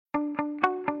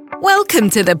Welcome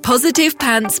to the Positive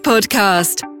Pants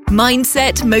Podcast.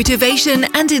 Mindset, motivation,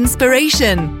 and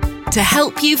inspiration to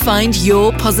help you find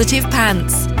your positive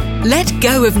pants. Let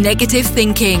go of negative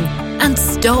thinking and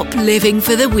stop living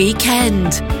for the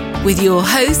weekend. With your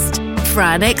host,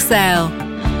 Fran Excel.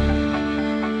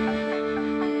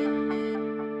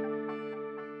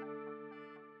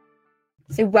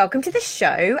 So welcome to the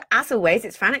show. As always,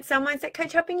 it's Fran Excel Mindset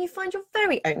Coach, helping you find your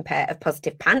very own pair of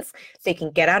positive pants so you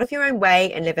can get out of your own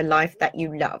way and live a life that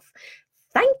you love.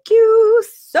 Thank you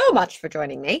so much for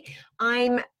joining me.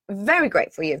 I'm very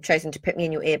grateful you've chosen to put me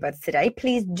in your earbuds today.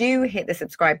 Please do hit the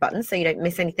subscribe button so you don't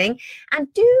miss anything,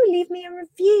 and do leave me a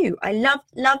review. I love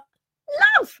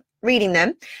reading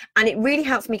them, and it really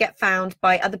helps me get found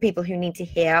by other people who need to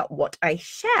hear what I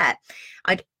share.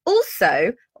 I'd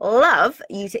also love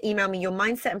you to email me your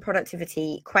mindset and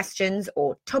productivity questions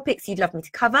or topics you'd love me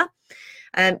to cover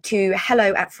to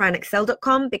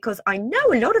hello@franexcel.com, because I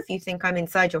know a lot of you think I'm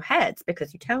inside your heads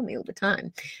because you tell me all the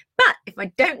time. But if I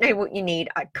don't know what you need,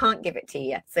 I can't give it to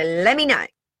you. So let me know.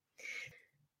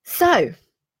 So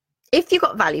if you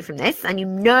got value from this and you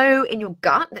know in your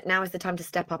gut that now is the time to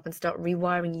step up and start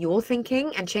rewiring your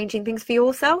thinking and changing things for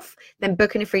yourself, then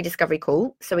book in a free discovery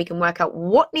call so we can work out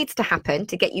what needs to happen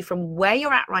to get you from where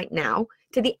you're at right now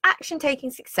to the action-taking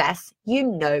success you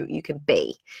know you can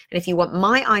be. And if you want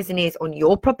my eyes and ears on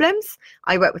your problems,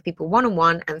 I work with people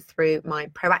one-on-one and through my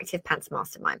Proactive Pants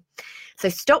Mastermind. So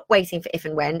stop waiting for if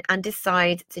and when and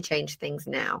decide to change things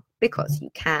now, because you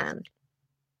can.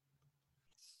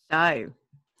 So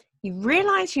you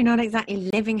realize you're not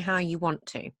exactly living how you want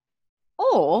to,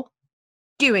 or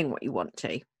doing what you want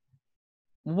to.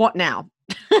 What now?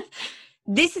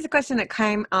 This is a question that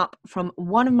came up from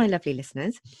one of my lovely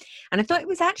listeners, and I thought it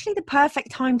was actually the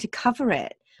perfect time to cover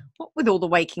it. What with all the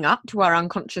waking up to our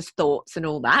unconscious thoughts and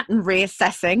all that, and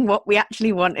reassessing what we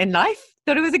actually want in life,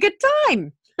 thought it was a good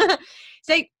time.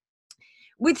 So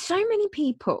with so many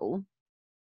people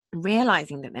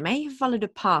realizing that they may have followed a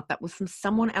path that was from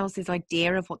someone else's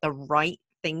idea of what the right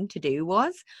thing to do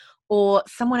was, or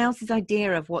someone else's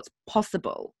idea of what's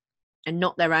possible and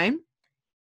not their own,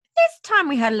 this time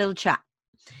we had a little chat.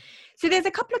 So there's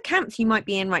a couple of camps you might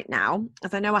be in right now,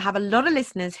 as I know I have a lot of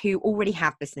listeners who already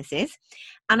have businesses,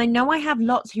 and I know I have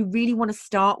lots who really want to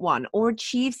start one or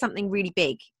achieve something really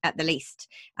big at the least.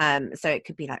 So it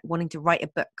could be like wanting to write a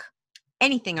book,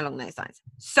 anything along those lines.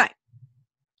 So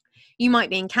you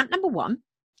might be in camp number one,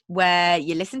 where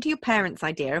you listen to your parents'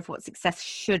 idea of what success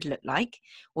should look like,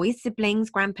 or your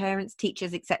siblings, grandparents,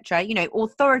 teachers, etc.,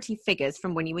 authority figures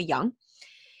from when you were young.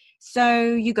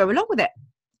 So you go along with it,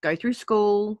 go through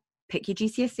school, pick your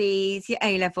GCSEs, your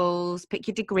A-levels, pick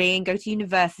your degree and go to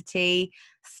university,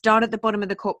 start at the bottom of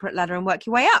the corporate ladder and work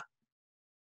your way up,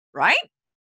 right?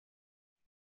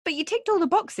 But you ticked all the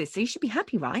boxes, so you should be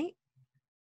happy, right?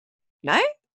 No?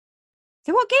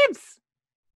 So what gives?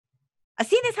 I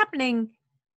see this happening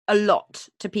a lot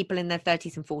to people in their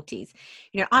 30s and 40s.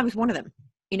 I was one of them.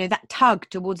 That tug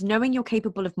towards knowing you're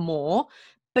capable of more,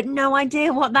 but no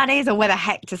idea what that is or where the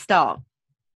heck to start.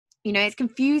 It's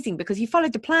confusing because you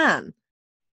followed the plan.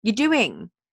 You're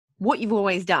doing what you've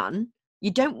always done.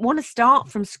 You don't want to start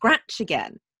from scratch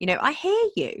again. I hear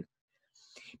you.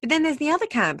 But then there's the other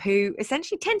camp who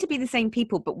essentially tend to be the same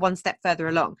people, but one step further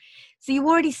along. So you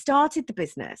already started the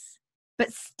business,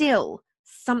 but still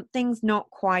something's not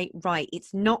quite right.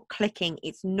 It's not clicking.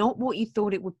 It's not what you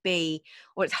thought it would be,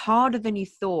 or it's harder than you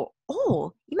thought,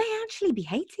 or you may actually be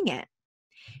hating it.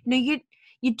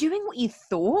 You're doing what you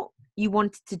thought you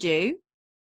wanted to do,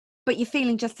 but you're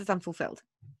feeling just as unfulfilled.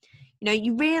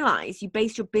 You realize you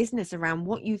based your business around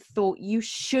what you thought you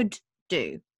should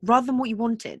do rather than what you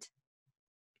wanted.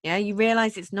 Yeah, you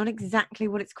realize it's not exactly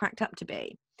what it's cracked up to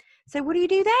be. So what do you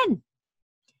do then?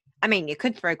 I mean, you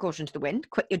could throw caution to the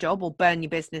wind, quit your job or burn your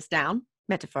business down,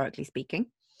 metaphorically speaking.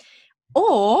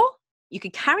 Or you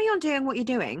could carry on doing what you're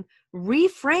doing,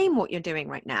 reframe what you're doing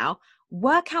right now,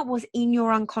 work out what's in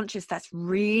your unconscious that's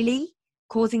really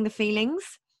causing the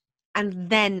feelings,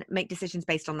 and then make decisions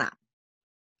based on that.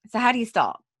 So how do you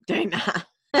start doing that?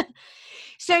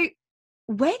 So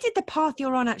where did the path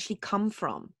you're on actually come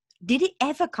from? Did it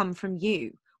ever come from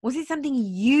you? Was it something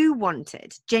you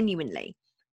wanted genuinely?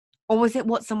 Or was it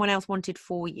what someone else wanted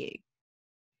for you?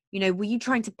 Were you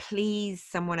trying to please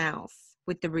someone else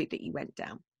with the route that you went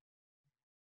down?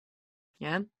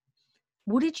 Yeah.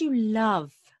 What did you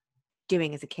love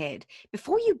doing as a kid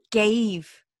before you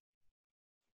gave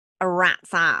a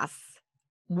rat's ass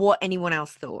what anyone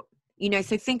else thought?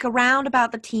 So think around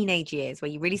about the teenage years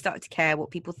where you really started to care what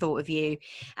people thought of you,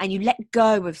 and you let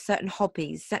go of certain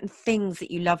hobbies, certain things that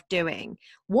you loved doing.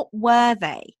 What were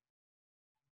they?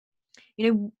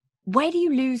 where do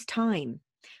you lose time?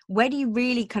 Where do you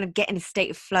really kind of get in a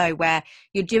state of flow where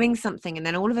you're doing something and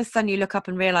then all of a sudden you look up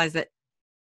and realize that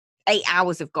 8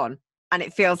 hours have gone and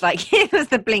it feels like it was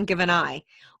the blink of an eye?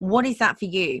 What is that for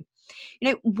you?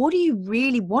 What do you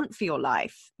really want for your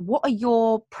life? What are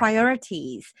your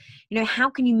priorities? How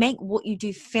can you make what you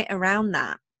do fit around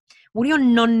that? What are your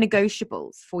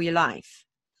non-negotiables for your life?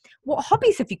 What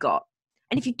hobbies have you got?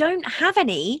 And if you don't have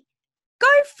any, go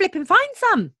flip and find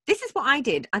some. This is what I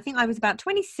did. I think I was about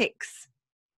 26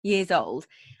 years old.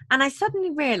 And I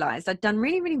suddenly realized I'd done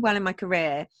really, really well in my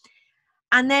career.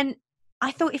 And then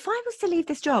I thought, if I was to leave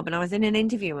this job and I was in an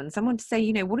interview and someone to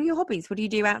say, what are your hobbies? What do you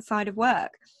do outside of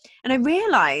work? And I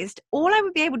realized all I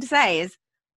would be able to say is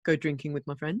go drinking with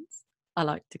my friends. I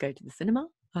like to go to the cinema.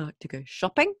 I like to go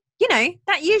shopping.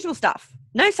 That usual stuff.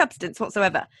 No substance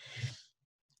whatsoever.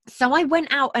 So I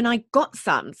went out and I got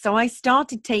some. So I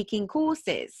started taking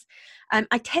courses.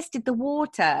 I tested the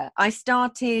water. I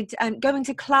started going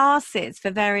to classes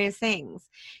for various things.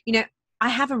 I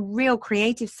have a real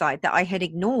creative side that I had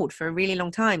ignored for a really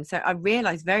long time. So I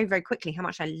realized very, very quickly how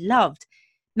much I loved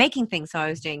making things. So I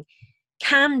was doing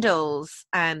candles,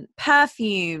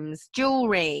 perfumes,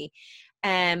 jewelry.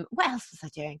 What else was I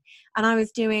doing? And I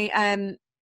was doing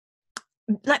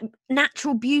like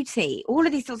natural beauty, all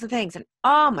of these sorts of things. And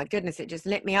oh my goodness, it just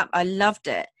lit me up. I loved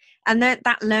it. And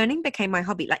that learning became my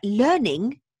hobby. Like,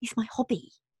 learning is my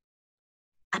hobby.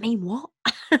 I mean, what?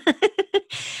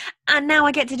 And now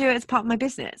I get to do it as part of my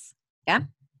business. Yeah.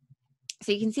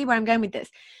 So you can see where I'm going with this.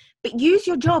 But use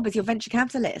your job as your venture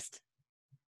capitalist,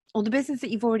 or the business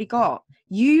that you've already got.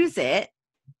 Use it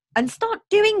and start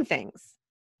doing things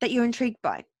that you're intrigued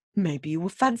by. Maybe you will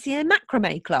fancy a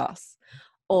macrame class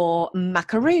or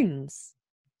macaroons.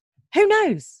 Who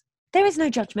knows? There is no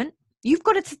judgment. You've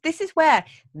got to, this is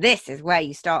where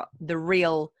you start the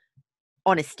real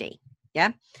honesty.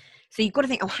 Yeah. So you've got to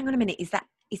think, oh, hang on a minute. Is that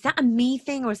a me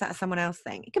thing or is that a someone else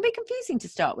thing? It can be confusing to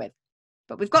start with,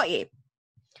 but we've got you.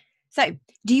 So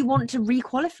do you want to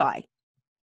requalify?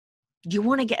 Do you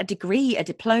want to get a degree, a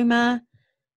diploma?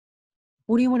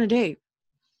 What do you want to do?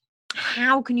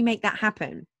 How can you make that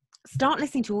happen? Start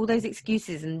listening to all those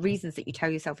excuses and reasons that you tell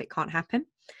yourself it can't happen,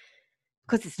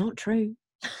 because it's not true.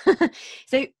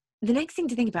 So the next thing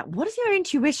to think about, what does your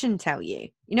intuition tell you?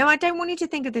 I don't want you to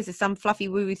think of this as some fluffy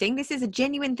woo-woo thing. This is a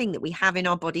genuine thing that we have in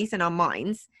our bodies and our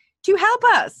minds to help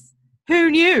us.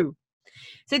 Who knew?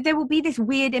 So there will be this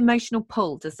weird emotional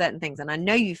pull to certain things. And I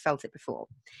know you've felt it before.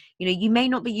 You may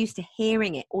not be used to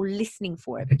hearing it or listening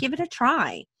for it, but give it a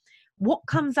try. What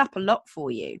comes up a lot for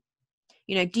you?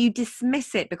 Do you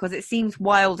dismiss it because it seems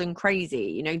wild and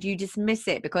crazy? Do you dismiss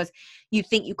it because you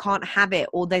think you can't have it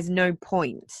or there's no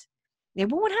point?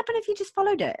 What would happen if you just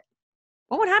followed it?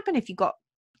 What would happen if you got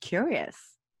curious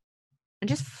and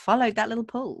just followed that little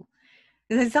pull?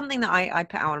 There's something that I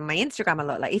put out on my Instagram a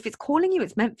lot. Like, if it's calling you,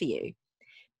 it's meant for you.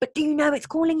 But do you know it's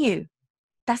calling you?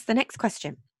 That's the next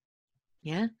question.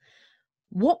 Yeah.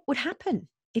 What would happen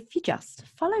if you just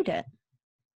followed it?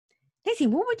 Lizzie,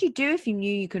 what would you do if you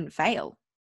knew you couldn't fail?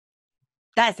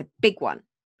 That is a big one.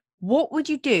 What would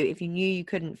you do if you knew you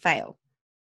couldn't fail?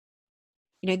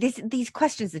 These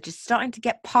questions are just starting to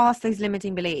get past those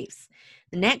limiting beliefs.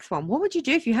 The next one, what would you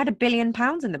do if you had £1 billion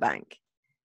in the bank?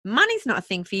 Money's not a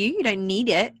thing for you. You don't need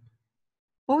it.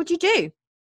 What would you do?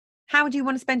 How would you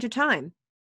want to spend your time?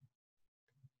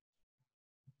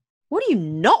 What do you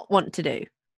not want to do?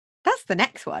 That's the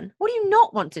next one. What do you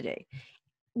not want to do?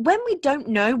 When we don't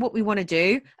know what we want to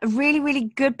do, a really, really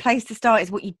good place to start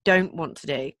is what you don't want to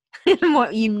do. And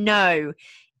what you know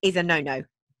is a no-no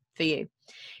for you.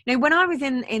 When I was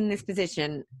in this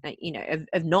position,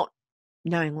 of not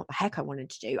knowing what the heck I wanted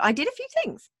to do, I did a few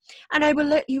things, and I will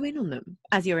let you in on them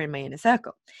as you're in my inner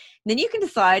circle. And then you can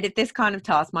decide if this kind of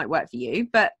task might work for you.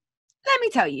 But let me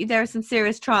tell you, there is some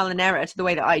serious trial and error to the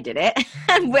way that I did it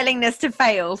and willingness to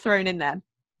fail thrown in there.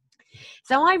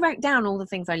 So I wrote down all the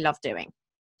things I love doing.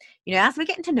 As we're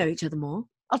getting to know each other more,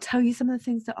 I'll tell you some of the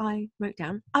things that I wrote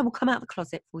down. I will come out of the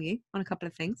closet for you on a couple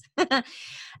of things.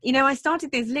 I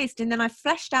started this list and then I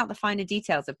fleshed out the finer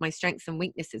details of my strengths and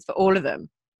weaknesses for all of them.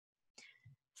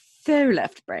 So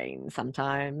left brain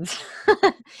sometimes.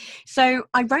 So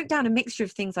I wrote down a mixture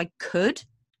of things I could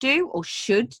do or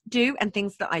should do and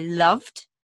things that I loved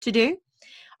to do.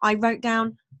 I wrote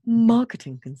down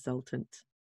marketing consultant.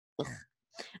 Ugh.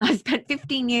 I spent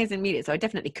 15 years in media, so I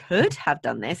definitely could have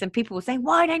done this. And people were saying,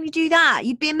 why don't you do that?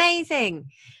 You'd be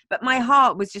amazing. But my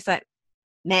heart was just like,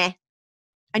 meh.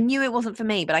 I knew it wasn't for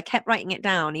me, but I kept writing it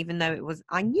down, even though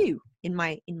I knew in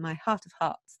my heart of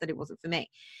hearts that it wasn't for me.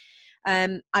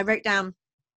 I wrote down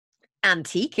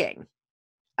antiquing.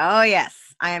 Oh, yes.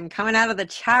 I am coming out of the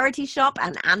charity shop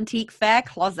and antique fair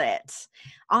closet.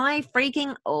 I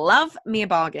freaking love me a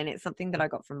bargain. It's something that I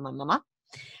got from my mama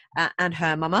and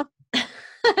her mama.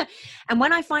 And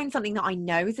when I find something that I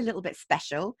know is a little bit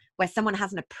special, where someone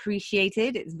hasn't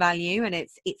appreciated its value and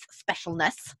its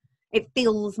specialness, it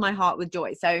fills my heart with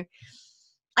joy. So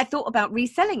I thought about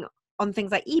reselling on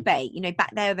things like eBay. You know,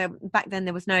 back then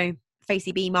there was no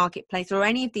FaceEB marketplace or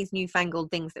any of these newfangled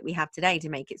things that we have today to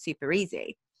make it super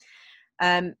easy.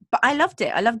 But I loved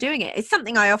it. I love doing it. It's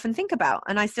something I often think about,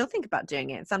 and I still think about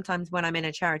doing it. Sometimes when I'm in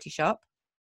a charity shop,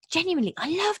 genuinely, I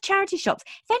love charity shops.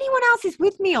 If anyone else is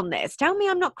with me on this, tell me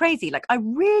I'm not crazy. Like, I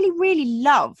really, really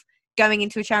love going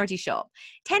into a charity shop.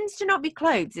 Tends to not be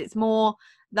clothes. It's more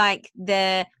like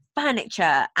the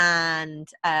furniture and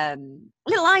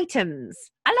little items.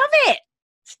 I love it.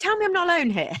 So tell me I'm not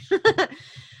alone here.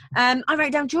 I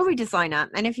wrote down jewelry designer.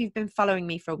 And if you've been following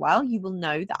me for a while, you will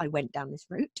know that I went down this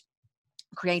route,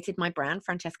 created my brand,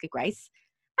 Francesca Grace,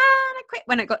 and I quit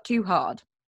when it got too hard.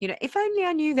 You know, if only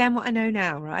I knew then what I know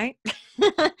now, right?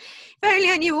 If only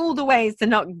I knew all the ways to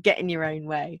not get in your own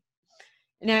way.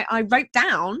 You know, I wrote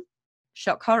down,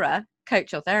 shock horror,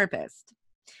 coach or therapist.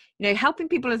 You know, helping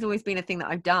people has always been a thing that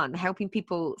I've done, helping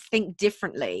people think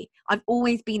differently. I've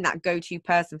always been that go-to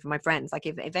person for my friends. Like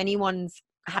if anyone's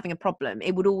having a problem,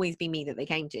 it would always be me that they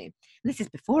came to. And this is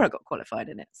before I got qualified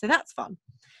in it. So that's fun.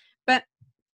 But,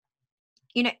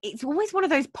 you know, it's always one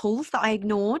of those pulls that I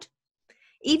ignored.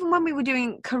 Even when we were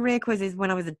doing career quizzes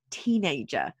when I was a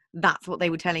teenager, that's what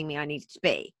they were telling me I needed to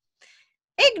be.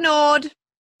 Ignored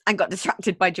and got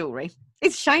distracted by jewelry.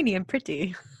 It's shiny and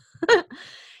pretty.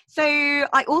 So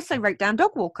I also wrote down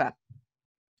dog walker.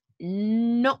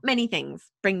 Not many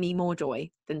things bring me more joy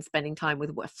than spending time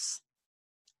with woofs.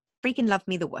 Freaking love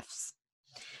me the woofs.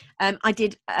 I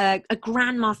did a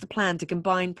grandmaster plan to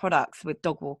combine products with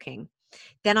dog walking.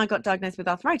 Then I got diagnosed with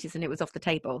arthritis and it was off the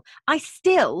table. I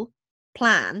still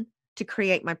plan to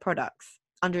create my products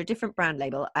under a different brand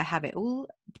label. I have it all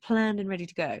planned and ready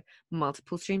to go.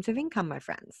 Multiple streams of income, my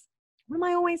friends. What am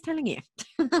I always telling you?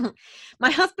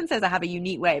 My husband says I have a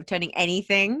unique way of turning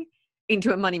anything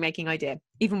into a money-making idea,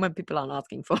 even when people aren't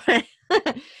asking for it.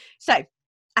 So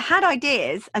I had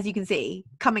ideas, as you can see,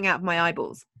 coming out of my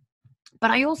eyeballs.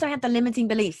 But I also had the limiting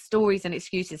beliefs, stories, and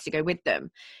excuses to go with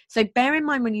them. So bear in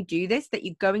mind when you do this that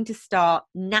you're going to start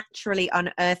naturally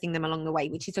unearthing them along the way,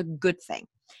 which is a good thing.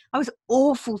 I was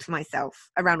awful to myself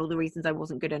around all the reasons I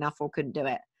wasn't good enough or couldn't do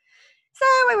it. So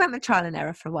I went with trial and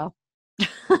error for a while.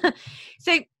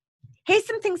 So here's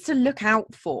some things to look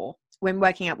out for when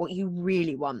working out what you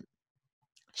really want.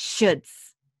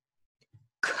 Shoulds,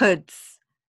 coulds,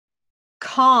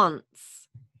 can'ts,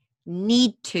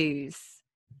 need tos,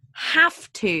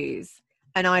 have tos,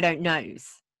 and I don't knows.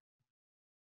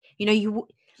 You know,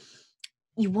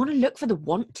 you want to look for the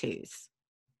want tos,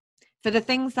 for the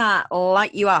things that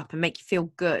light you up and make you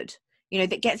feel good, you know,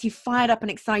 that gets you fired up and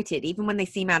excited even when they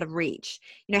seem out of reach.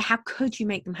 You know, how could you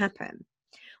make them happen?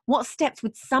 What steps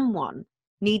would someone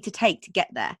need to take to get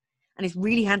there? And it's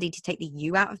really handy to take the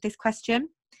you out of this question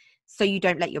so you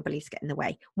don't let your beliefs get in the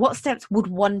way. What steps would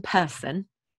one person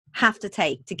have to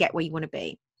take to get where you want to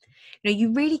be? You know,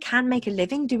 you really can make a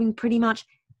living doing pretty much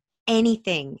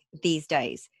anything these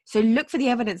days. So look for the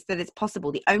evidence that it's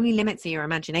possible. The only limits are your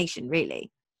imagination,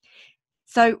 really.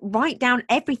 So write down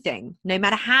everything, no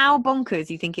matter how bonkers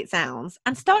you think it sounds,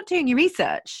 and start doing your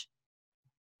research.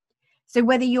 So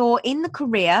whether you're in the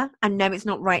career and know it's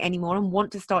not right anymore and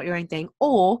want to start your own thing,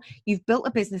 or you've built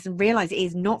a business and realize it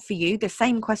is not for you, the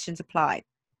same questions apply.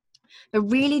 But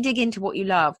really dig into what you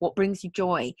love, what brings you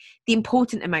joy, the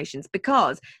important emotions,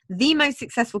 because the most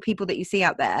successful people that you see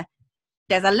out there,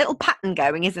 there's a little pattern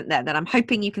going, isn't there, that I'm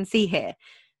hoping you can see here.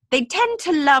 They tend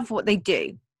to love what they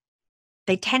do.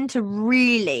 They tend to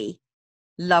really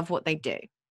love what they do.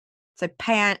 So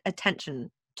pay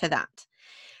attention to that.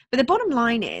 But the bottom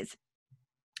line is,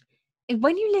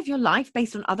 when you live your life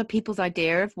based on other people's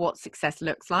idea of what success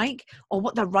looks like or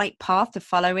what the right path to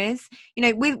follow is, you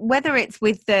know, whether it's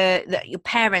with your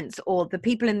parents or the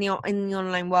people in the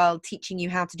online world teaching you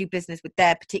how to do business with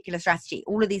their particular strategy,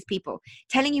 all of these people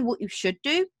telling you what you should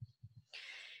do,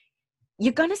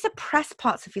 you're going to suppress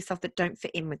parts of yourself that don't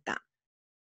fit in with that.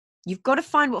 You've got to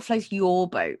find what floats your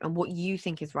boat and what you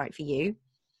think is right for you.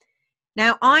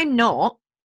 Now, I'm not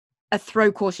a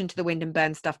throw caution to the wind and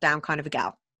burn stuff down kind of a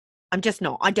gal. I'm just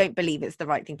not. I don't believe it's the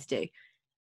right thing to do.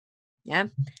 Yeah.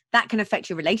 That can affect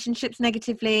your relationships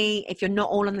negatively. If you're not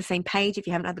all on the same page, if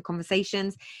you haven't had the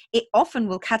conversations, it often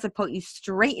will catapult you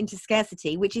straight into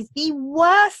scarcity, which is the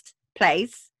worst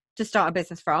place to start a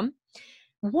business from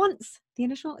once the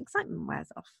initial excitement wears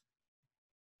off.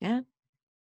 Yeah.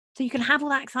 So you can have all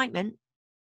that excitement,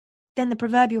 then the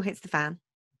proverbial hits the fan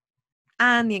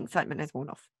and the excitement has worn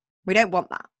off. We don't want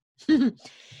that.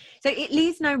 So it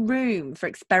leaves no room for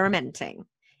experimenting.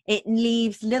 It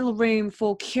leaves little room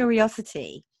for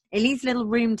curiosity. It leaves little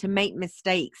room to make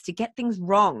mistakes, to get things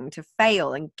wrong, to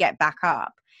fail and get back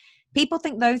up. People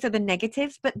think those are the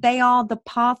negatives, but they are the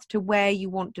path to where you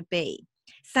want to be.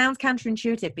 Sounds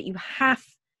counterintuitive, but you have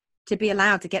to be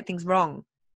allowed to get things wrong,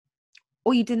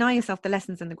 or you deny yourself the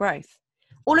lessons and the growth.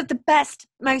 All of the best,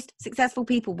 most successful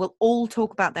people will all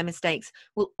talk about their mistakes,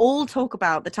 will all talk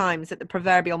about the times that the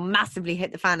proverbial massively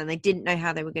hit the fan and they didn't know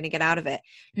how they were going to get out of it.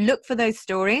 Look for those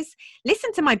stories.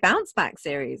 Listen to my bounce back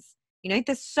series. You know,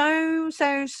 there's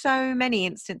so many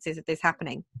instances of this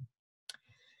happening.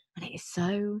 And it is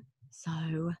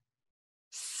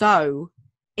so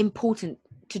important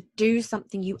to do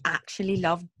something you actually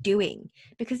love doing,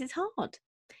 because it's hard.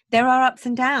 There are ups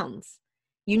and downs.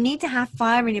 You need to have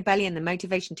fire in your belly and the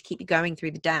motivation to keep you going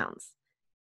through the downs.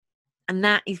 And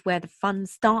that is where the fun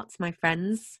starts, my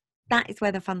friends. That is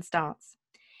where the fun starts.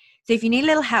 So if you need a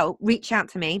little help, reach out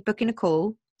to me, book in a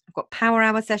call. I've got power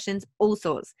hour sessions, all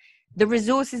sorts. The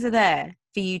resources are there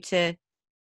for you to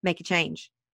make a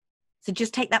change. So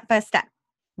just take that first step,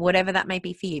 whatever that may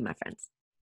be for you, my friends.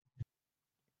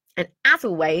 And as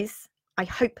always, I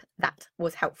hope that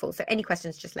was helpful. So any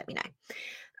questions, just let me know.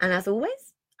 And as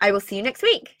always, I will see you next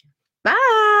week.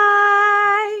 Bye.